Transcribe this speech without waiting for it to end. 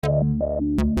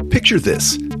Picture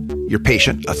this. Your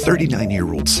patient, a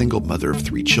 39-year-old single mother of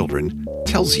 3 children,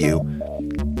 tells you,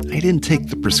 "I didn't take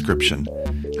the prescription.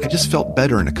 I just felt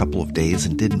better in a couple of days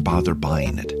and didn't bother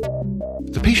buying it."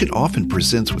 The patient often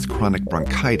presents with chronic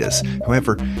bronchitis.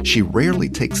 However, she rarely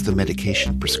takes the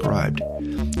medication prescribed.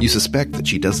 You suspect that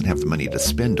she doesn't have the money to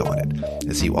spend on it.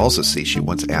 As you also see, she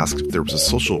once asked if there was a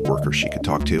social worker she could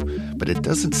talk to, but it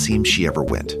doesn't seem she ever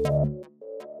went.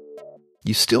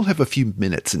 You still have a few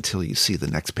minutes until you see the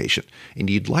next patient, and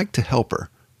you'd like to help her.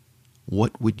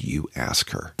 What would you ask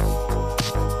her?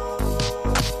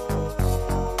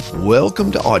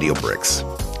 Welcome to Audio Bricks.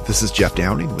 This is Jeff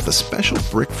Downing with a special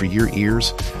brick for your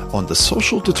ears on the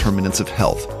social determinants of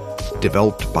health,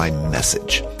 developed by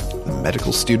Message, the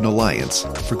Medical Student Alliance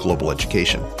for Global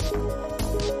Education.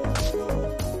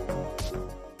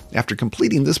 After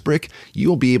completing this brick,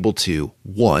 you'll be able to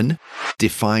 1.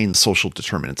 Define social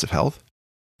determinants of health.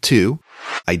 2.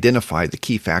 Identify the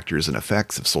key factors and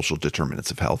effects of social determinants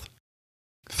of health.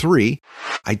 3.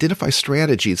 Identify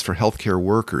strategies for healthcare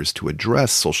workers to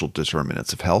address social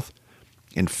determinants of health.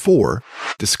 And 4.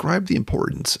 Describe the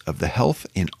importance of the health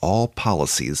in all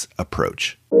policies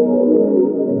approach.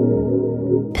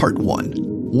 Part 1.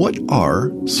 What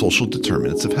are social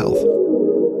determinants of health?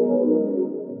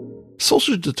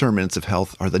 Social determinants of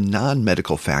health are the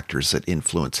non-medical factors that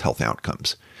influence health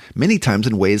outcomes, many times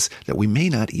in ways that we may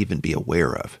not even be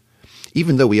aware of.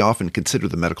 Even though we often consider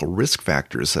the medical risk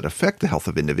factors that affect the health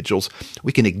of individuals,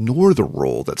 we can ignore the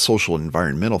role that social and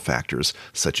environmental factors,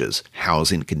 such as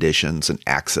housing conditions and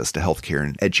access to healthcare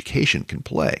and education, can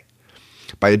play.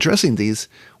 By addressing these,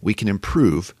 we can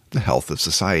improve the health of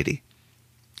society.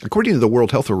 According to the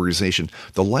World Health Organization,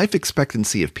 the life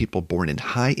expectancy of people born in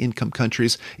high-income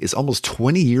countries is almost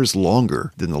 20 years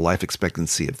longer than the life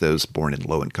expectancy of those born in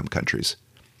low-income countries.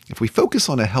 If we focus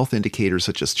on a health indicator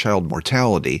such as child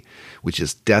mortality, which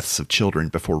is deaths of children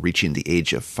before reaching the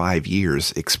age of 5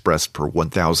 years expressed per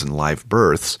 1,000 live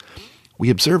births, we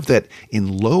observe that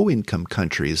in low-income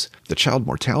countries, the child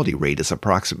mortality rate is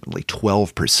approximately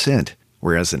 12%,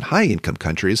 whereas in high-income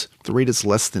countries, the rate is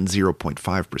less than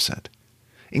 0.5%.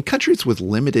 In countries with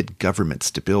limited government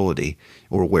stability,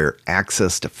 or where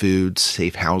access to food,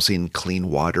 safe housing, clean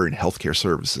water, and healthcare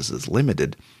services is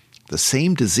limited, the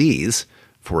same disease,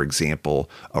 for example,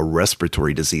 a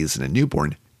respiratory disease in a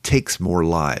newborn, takes more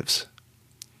lives.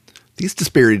 These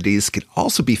disparities can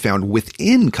also be found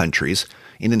within countries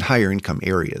and in higher income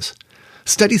areas.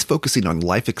 Studies focusing on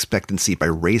life expectancy by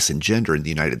race and gender in the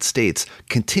United States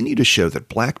continue to show that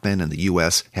Black men in the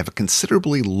U.S. have a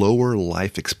considerably lower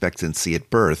life expectancy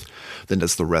at birth than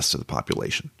does the rest of the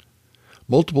population.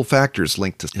 Multiple factors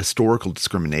linked to historical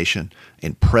discrimination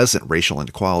and present racial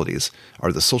inequalities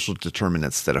are the social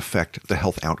determinants that affect the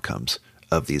health outcomes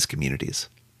of these communities.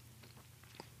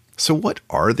 So what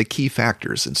are the key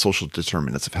factors in social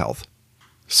determinants of health?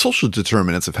 Social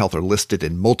determinants of health are listed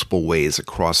in multiple ways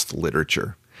across the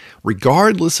literature.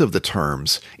 Regardless of the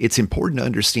terms, it's important to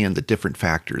understand the different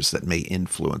factors that may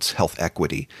influence health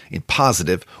equity in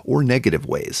positive or negative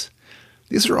ways.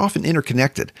 These are often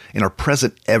interconnected and are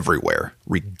present everywhere,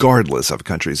 regardless of a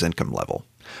country's income level.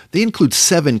 They include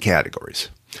 7 categories.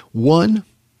 1.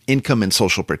 Income and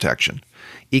social protection.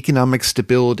 Economic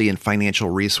stability and financial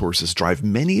resources drive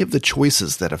many of the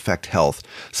choices that affect health,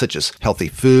 such as healthy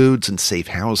foods and safe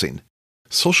housing.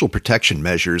 Social protection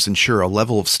measures ensure a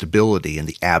level of stability in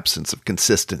the absence of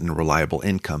consistent and reliable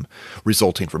income,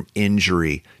 resulting from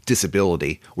injury,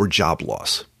 disability, or job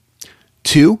loss.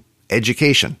 2.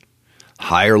 Education.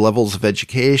 Higher levels of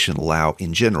education allow,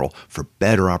 in general, for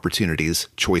better opportunities,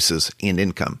 choices, and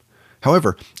income.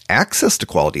 However, access to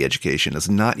quality education is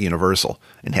not universal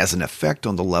and has an effect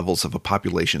on the levels of a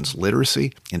population's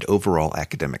literacy and overall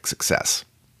academic success.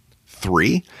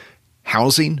 3.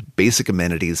 Housing, basic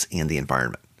amenities, and the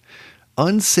environment.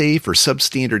 Unsafe or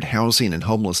substandard housing and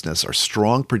homelessness are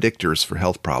strong predictors for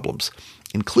health problems,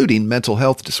 including mental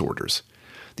health disorders.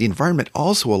 The environment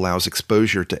also allows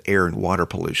exposure to air and water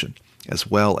pollution, as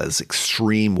well as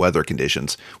extreme weather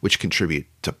conditions, which contribute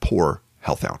to poor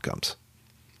health outcomes.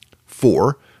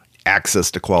 4. Access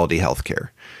to quality health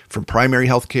care. From primary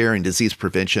health care and disease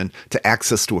prevention to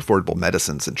access to affordable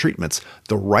medicines and treatments,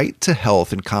 the right to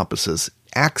health encompasses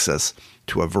access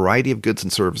to a variety of goods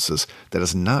and services that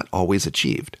is not always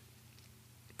achieved.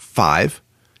 5.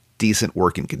 Decent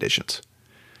working conditions.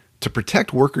 To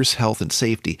protect workers' health and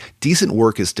safety, decent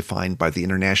work is defined by the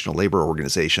International Labor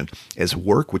Organization as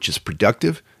work which is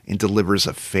productive and delivers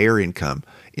a fair income,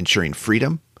 ensuring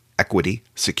freedom, equity,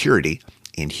 security,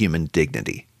 and human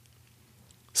dignity.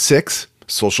 6.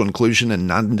 Social inclusion and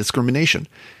non-discrimination.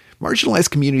 Marginalized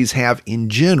communities have, in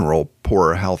general,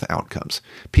 poorer health outcomes.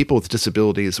 People with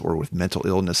disabilities or with mental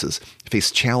illnesses face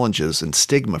challenges and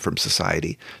stigma from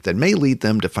society that may lead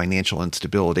them to financial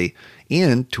instability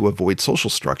and to avoid social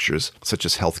structures such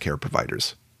as healthcare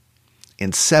providers.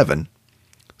 And 7,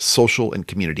 social and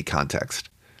community context.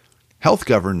 Health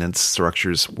governance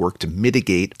structures work to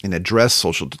mitigate and address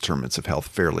social determinants of health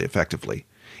fairly effectively.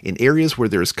 In areas where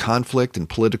there is conflict and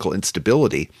political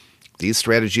instability, these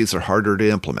strategies are harder to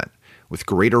implement, with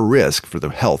greater risk for the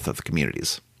health of the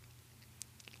communities.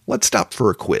 Let's stop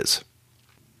for a quiz.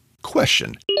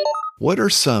 Question: what are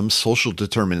some social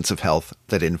determinants of health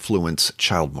that influence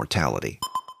child mortality?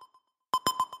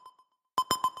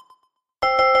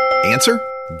 Answer: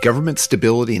 government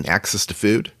stability and access to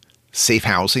food, safe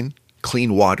housing,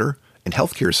 clean water, and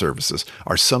healthcare services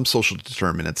are some social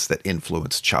determinants that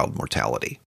influence child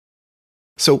mortality.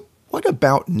 So, what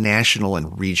about national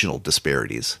and regional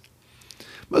disparities?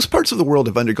 Most parts of the world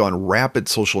have undergone rapid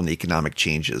social and economic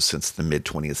changes since the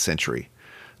mid-20th century.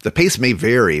 The pace may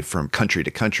vary from country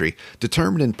to country,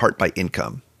 determined in part by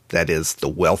income. That is, the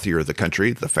wealthier the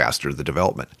country, the faster the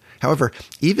development. However,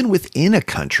 even within a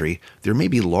country, there may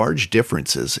be large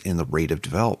differences in the rate of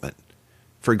development.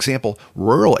 For example,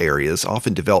 rural areas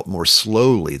often develop more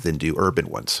slowly than do urban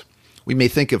ones. We may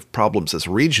think of problems as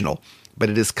regional, but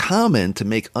it is common to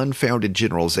make unfounded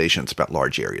generalizations about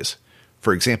large areas.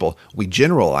 For example, we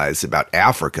generalize about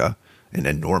Africa, an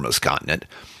enormous continent,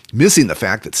 missing the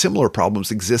fact that similar problems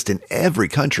exist in every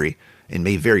country and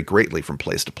may vary greatly from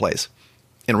place to place.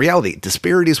 In reality,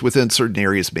 disparities within certain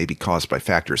areas may be caused by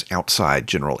factors outside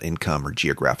general income or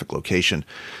geographic location,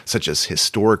 such as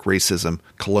historic racism,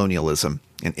 colonialism,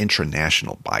 and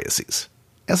intranational biases.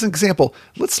 As an example,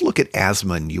 let's look at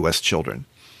asthma in U.S. children.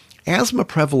 Asthma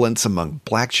prevalence among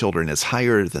black children is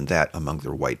higher than that among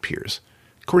their white peers.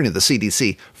 According to the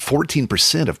CDC,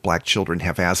 14% of black children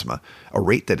have asthma, a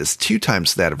rate that is 2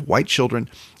 times that of white children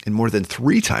and more than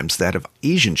 3 times that of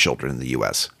Asian children in the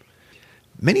U.S.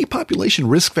 Many population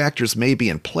risk factors may be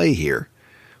in play here.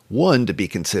 One to be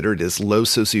considered is low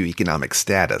socioeconomic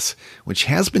status, which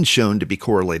has been shown to be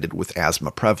correlated with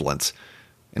asthma prevalence.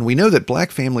 And we know that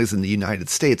black families in the United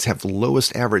States have the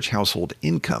lowest average household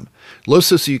income. Low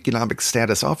socioeconomic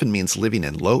status often means living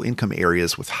in low-income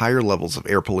areas with higher levels of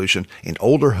air pollution and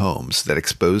older homes that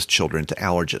expose children to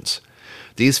allergens.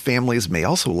 These families may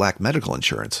also lack medical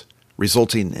insurance,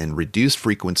 resulting in reduced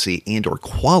frequency and/or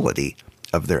quality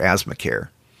of their asthma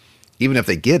care. Even if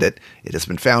they get it, it has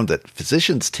been found that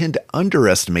physicians tend to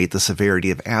underestimate the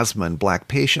severity of asthma in black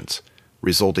patients,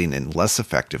 resulting in less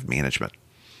effective management.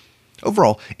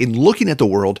 Overall, in looking at the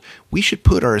world, we should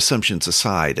put our assumptions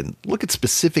aside and look at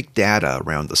specific data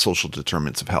around the social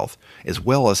determinants of health, as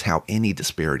well as how any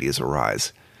disparities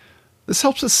arise. This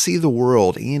helps us see the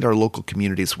world and our local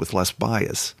communities with less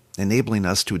bias, enabling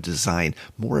us to design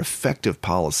more effective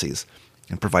policies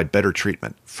and provide better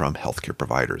treatment from healthcare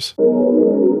providers.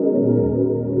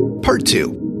 Part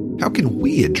 2. How can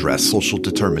we address social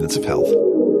determinants of health?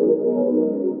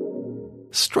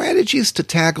 Strategies to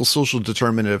tackle social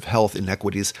determinant of health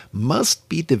inequities must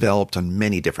be developed on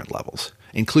many different levels,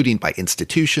 including by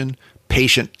institution,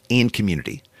 patient, and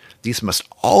community. These must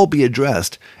all be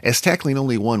addressed, as tackling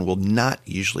only one will not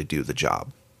usually do the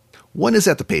job. One is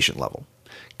at the patient level.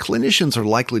 Clinicians are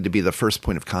likely to be the first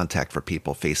point of contact for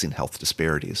people facing health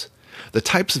disparities. The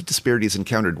types of disparities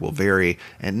encountered will vary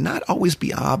and not always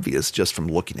be obvious just from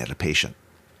looking at a patient.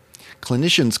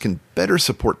 Clinicians can better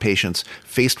support patients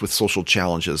faced with social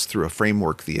challenges through a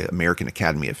framework the American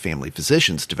Academy of Family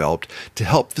Physicians developed to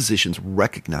help physicians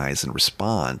recognize and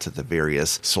respond to the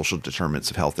various social determinants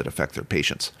of health that affect their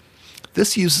patients.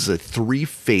 This uses a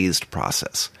 3-phased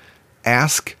process: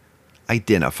 ask,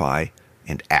 identify,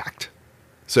 and act.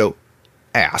 So,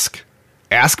 ask.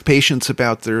 Ask patients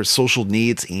about their social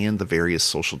needs and the various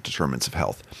social determinants of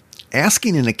health.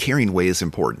 Asking in a caring way is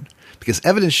important, because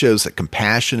evidence shows that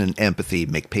compassion and empathy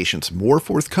make patients more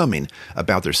forthcoming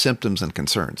about their symptoms and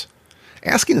concerns.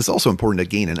 Asking is also important to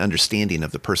gain an understanding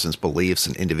of the person's beliefs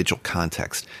and individual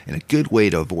context, and a good way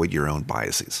to avoid your own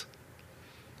biases.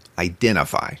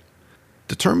 Identify.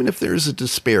 Determine if there is a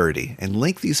disparity and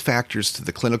link these factors to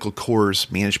the clinical course,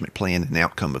 management plan, and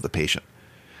outcome of the patient.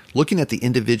 Looking at the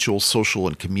individual, social,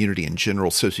 and community and general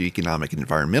socioeconomic and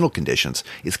environmental conditions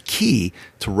is key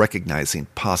to recognizing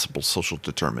possible social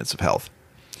determinants of health.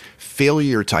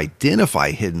 Failure to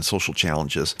identify hidden social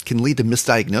challenges can lead to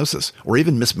misdiagnosis or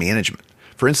even mismanagement.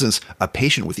 For instance, a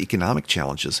patient with economic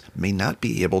challenges may not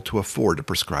be able to afford a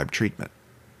prescribed treatment.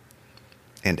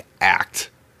 And act.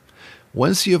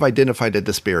 Once you have identified a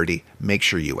disparity, make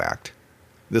sure you act.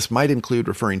 This might include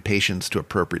referring patients to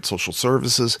appropriate social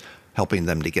services, helping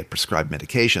them to get prescribed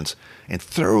medications, and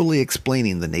thoroughly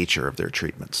explaining the nature of their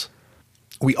treatments.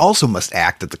 We also must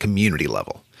act at the community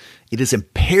level. It is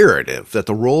imperative that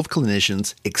the role of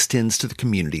clinicians extends to the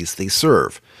communities they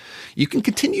serve. You can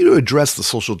continue to address the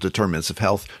social determinants of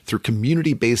health through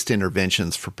community-based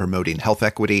interventions for promoting health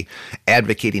equity,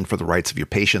 advocating for the rights of your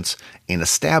patients, and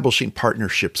establishing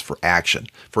partnerships for action,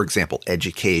 for example,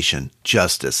 education,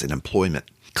 justice, and employment.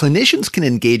 Clinicians can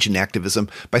engage in activism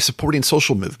by supporting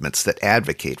social movements that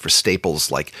advocate for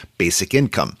staples like basic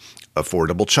income,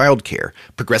 affordable child care,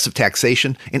 progressive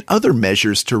taxation, and other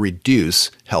measures to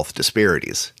reduce health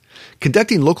disparities.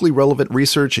 Conducting locally relevant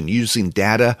research and using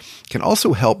data can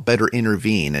also help better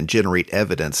intervene and generate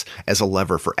evidence as a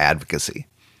lever for advocacy.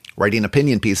 Writing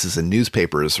opinion pieces in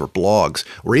newspapers or blogs,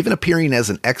 or even appearing as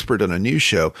an expert on a news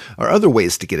show are other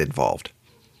ways to get involved.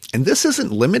 And this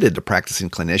isn't limited to practicing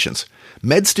clinicians.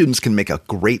 Med students can make a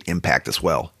great impact as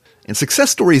well. And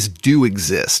success stories do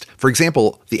exist. For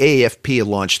example, the AAFP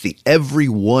launched the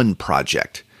Everyone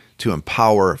Project to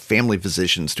empower family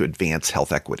physicians to advance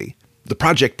health equity. The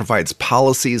project provides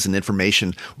policies and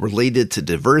information related to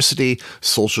diversity,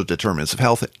 social determinants of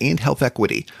health, and health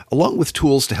equity, along with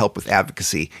tools to help with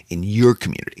advocacy in your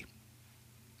community.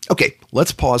 Okay,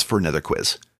 let's pause for another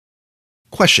quiz.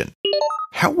 Question: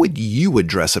 how would you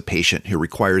address a patient who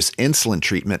requires insulin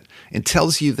treatment and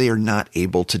tells you they are not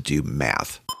able to do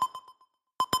math?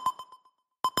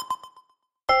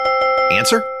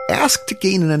 Answer: ask to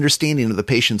gain an understanding of the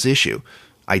patient's issue.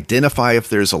 Identify if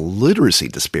there's a literacy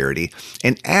disparity,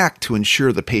 and act to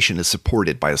ensure the patient is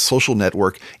supported by a social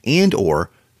network and/or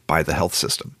by the health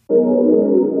system.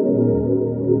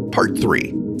 Part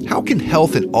 3. How can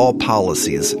health and all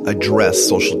policies address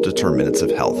social determinants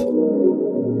of health?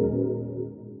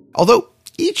 Although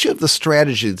each of the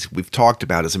strategies we've talked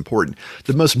about is important,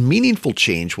 the most meaningful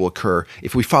change will occur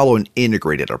if we follow an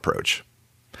integrated approach.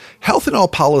 Health in all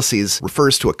policies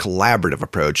refers to a collaborative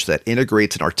approach that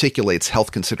integrates and articulates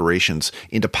health considerations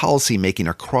into policy making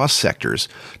across sectors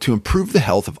to improve the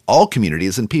health of all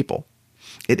communities and people.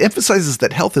 It emphasizes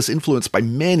that health is influenced by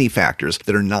many factors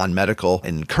that are non-medical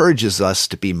and encourages us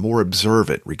to be more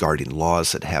observant regarding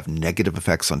laws that have negative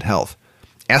effects on health,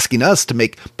 asking us to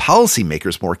make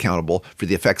policymakers more accountable for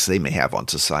the effects they may have on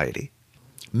society.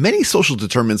 Many social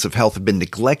determinants of health have been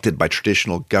neglected by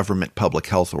traditional government public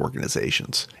health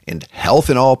organizations, and Health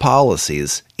in All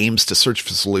Policies aims to search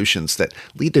for solutions that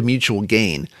lead to mutual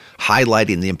gain,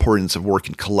 highlighting the importance of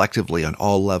working collectively on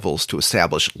all levels to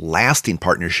establish lasting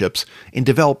partnerships and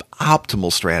develop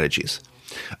optimal strategies.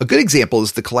 A good example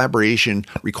is the collaboration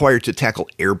required to tackle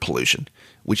air pollution,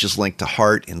 which is linked to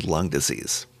heart and lung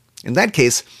disease. In that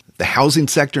case, the housing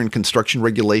sector and construction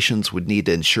regulations would need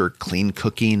to ensure clean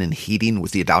cooking and heating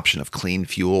with the adoption of clean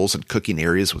fuels and cooking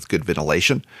areas with good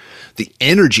ventilation. The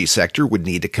energy sector would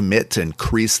need to commit to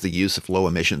increase the use of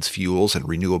low-emissions fuels and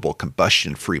renewable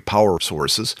combustion-free power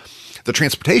sources. The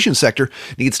transportation sector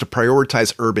needs to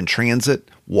prioritize urban transit,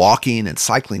 walking, and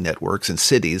cycling networks in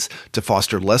cities to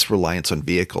foster less reliance on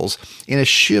vehicles and a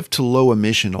shift to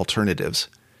low-emission alternatives.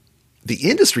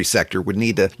 The industry sector would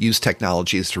need to use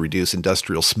technologies to reduce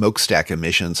industrial smokestack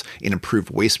emissions and improve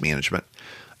waste management.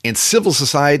 And civil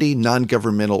society,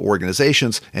 non-governmental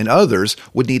organizations, and others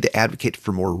would need to advocate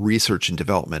for more research and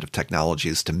development of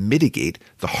technologies to mitigate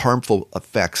the harmful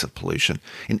effects of pollution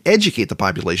and educate the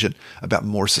population about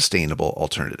more sustainable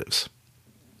alternatives.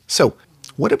 So,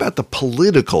 what about the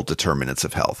political determinants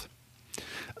of health?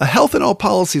 A Health in All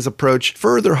Policies approach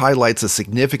further highlights a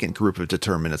significant group of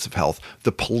determinants of health,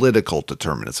 the political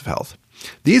determinants of health.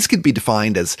 These could be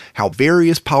defined as how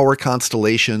various power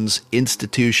constellations,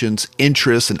 institutions,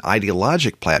 interests, and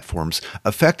ideologic platforms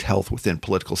affect health within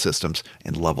political systems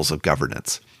and levels of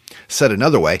governance. Said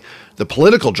another way, the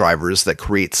political drivers that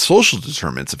create social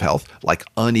determinants of health, like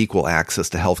unequal access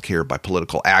to health care by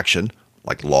political action,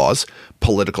 like laws,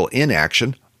 political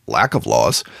inaction, lack of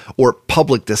laws, or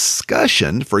public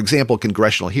discussion, for example,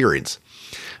 congressional hearings.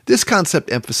 This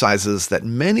concept emphasizes that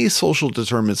many social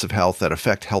determinants of health that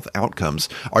affect health outcomes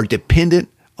are dependent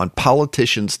on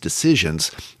politicians'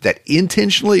 decisions that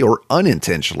intentionally or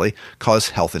unintentionally cause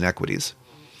health inequities.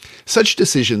 Such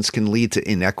decisions can lead to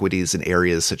inequities in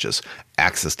areas such as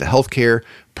access to health care,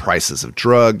 prices of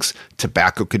drugs,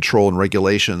 tobacco control and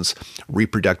regulations,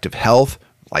 reproductive health,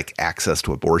 like access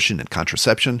to abortion and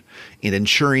contraception, and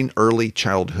ensuring early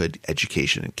childhood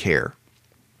education and care.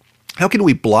 How can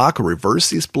we block or reverse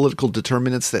these political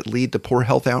determinants that lead to poor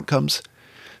health outcomes?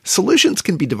 Solutions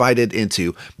can be divided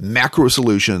into macro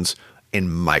solutions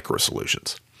and micro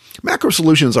solutions. Macro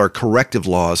solutions are corrective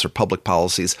laws or public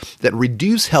policies that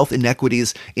reduce health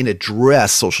inequities and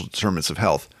address social determinants of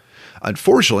health.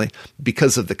 Unfortunately,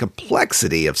 because of the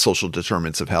complexity of social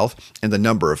determinants of health and the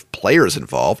number of players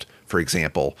involved, for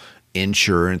example,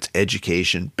 insurance,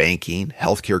 education, banking,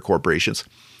 healthcare corporations,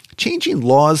 changing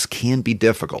laws can be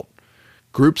difficult.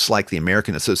 Groups like the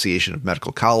American Association of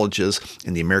Medical Colleges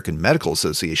and the American Medical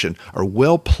Association are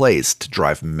well placed to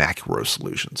drive macro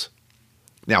solutions.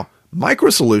 Now, micro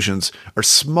solutions are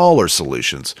smaller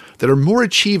solutions that are more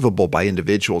achievable by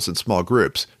individuals in small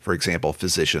groups, for example,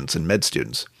 physicians and med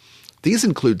students. These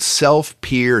include self,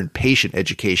 peer, and patient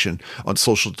education on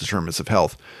social determinants of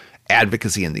health,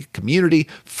 advocacy in the community,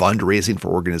 fundraising for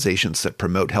organizations that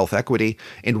promote health equity,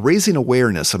 and raising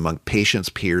awareness among patients,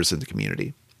 peers, and the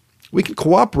community. We can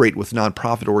cooperate with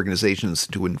nonprofit organizations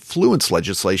to influence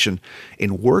legislation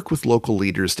and work with local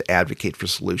leaders to advocate for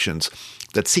solutions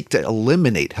that seek to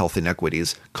eliminate health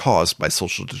inequities caused by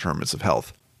social determinants of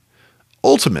health.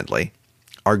 Ultimately,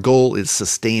 our goal is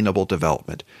sustainable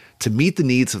development to meet the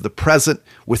needs of the present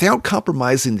without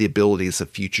compromising the abilities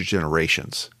of future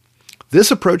generations.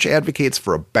 This approach advocates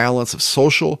for a balance of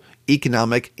social,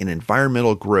 economic, and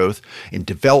environmental growth and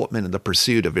development in the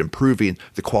pursuit of improving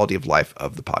the quality of life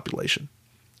of the population.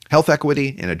 Health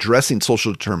equity and addressing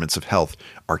social determinants of health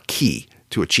are key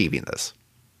to achieving this.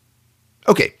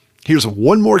 Okay, here's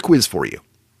one more quiz for you.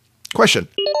 Question: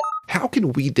 how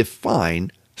can we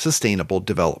define sustainable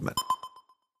development?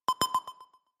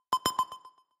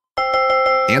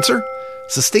 Answer: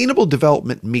 sustainable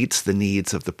development meets the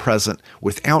needs of the present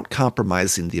without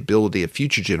compromising the ability of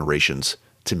future generations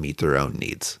to meet their own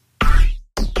needs.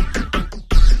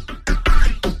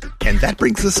 And that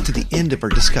brings us to the end of our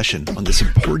discussion on this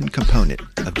important component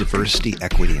of diversity,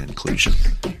 equity, and inclusion.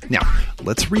 Now,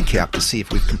 let's recap to see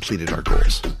if we've completed our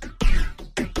goals.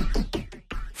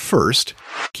 First,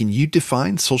 can you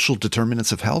define social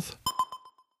determinants of health?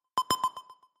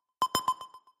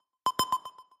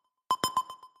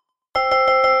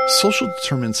 Social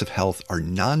determinants of health are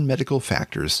non-medical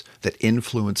factors that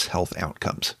influence health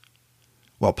outcomes,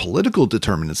 while political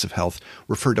determinants of health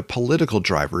refer to political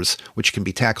drivers which can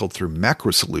be tackled through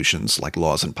macro solutions like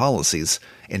laws and policies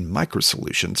and micro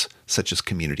solutions such as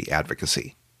community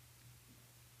advocacy.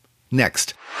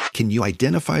 Next, can you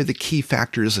identify the key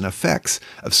factors and effects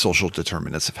of social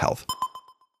determinants of health?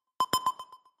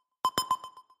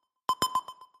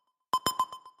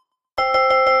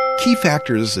 Key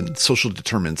factors in social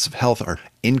determinants of health are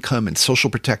income and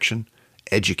social protection,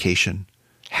 education,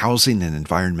 housing and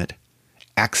environment,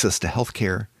 access to health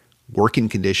care, working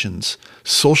conditions,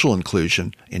 social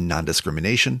inclusion and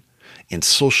non-discrimination, and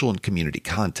social and community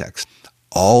context.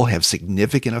 All have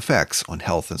significant effects on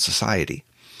health and society.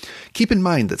 Keep in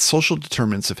mind that social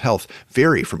determinants of health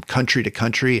vary from country to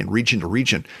country and region to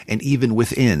region, and even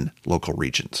within local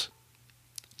regions.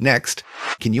 Next,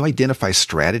 can you identify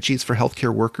strategies for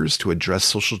healthcare workers to address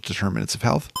social determinants of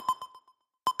health?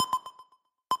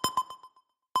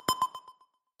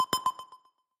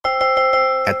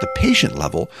 At the patient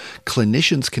level,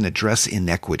 clinicians can address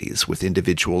inequities with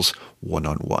individuals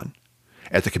one-on-one.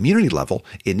 At the community level,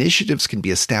 initiatives can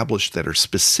be established that are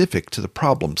specific to the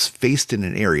problems faced in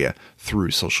an area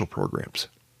through social programs.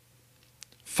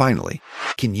 Finally,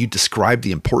 can you describe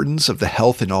the importance of the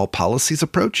health in all policies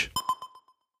approach?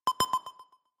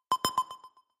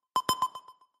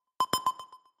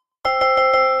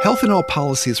 Health in all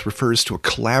policies refers to a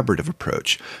collaborative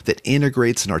approach that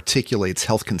integrates and articulates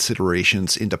health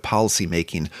considerations into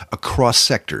policymaking across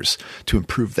sectors to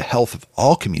improve the health of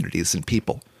all communities and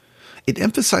people. It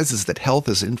emphasizes that health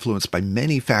is influenced by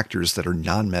many factors that are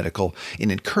non-medical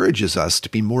and encourages us to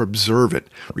be more observant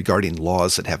regarding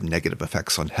laws that have negative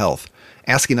effects on health,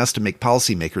 asking us to make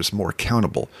policymakers more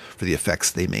accountable for the effects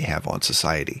they may have on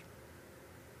society.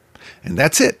 And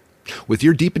that's it. With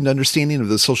your deepened understanding of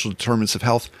the social determinants of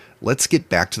health, let's get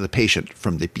back to the patient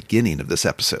from the beginning of this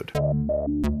episode.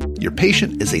 Your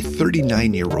patient is a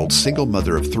 39-year-old single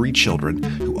mother of 3 children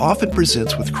who often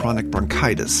presents with chronic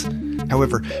bronchitis.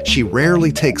 However, she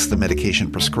rarely takes the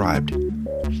medication prescribed.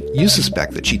 You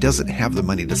suspect that she doesn't have the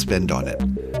money to spend on it.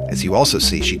 As you also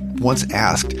see, she once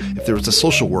asked if there was a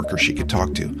social worker she could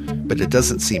talk to, but it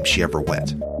doesn't seem she ever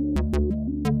went.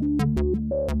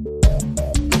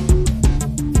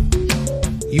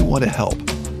 You want to help,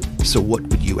 so what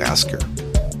would you ask her?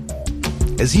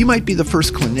 As you might be the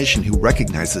first clinician who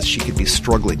recognizes she could be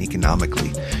struggling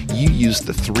economically, you use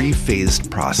the 3-phased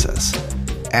process: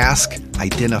 ask,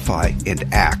 identify,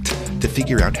 and act to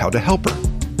figure out how to help her.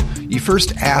 You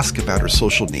first ask about her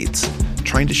social needs,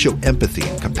 trying to show empathy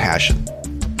and compassion.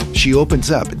 She opens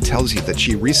up and tells you that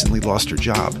she recently lost her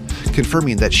job,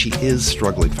 confirming that she is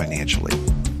struggling financially.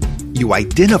 You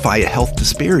identify a health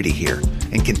disparity here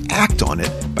and can act on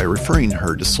it by referring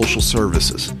her to social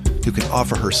services, who can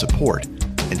offer her support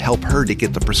and help her to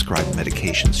get the prescribed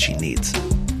medications she needs.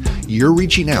 Your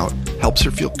reaching out helps her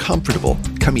feel comfortable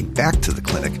coming back to the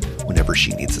clinic whenever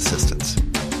she needs assistance.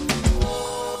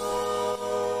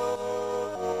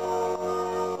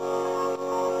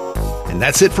 And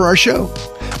that's it for our show.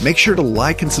 Make sure to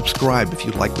like and subscribe if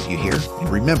you like what you hear. And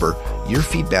remember, your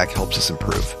feedback helps us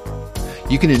improve.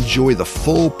 You can enjoy the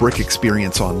full Brick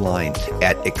experience online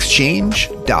at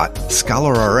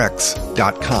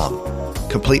exchange.scholarrx.com,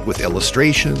 complete with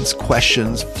illustrations,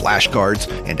 questions,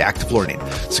 flashcards, and active learning.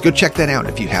 So go check that out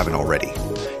if you haven't already.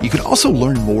 You can also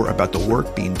learn more about the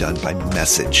work being done by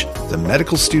MESSAGE, the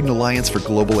Medical Student Alliance for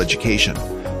Global Education,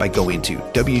 by going to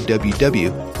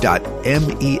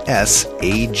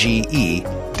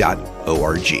www.mesage.org.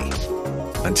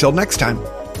 Until next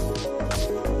time.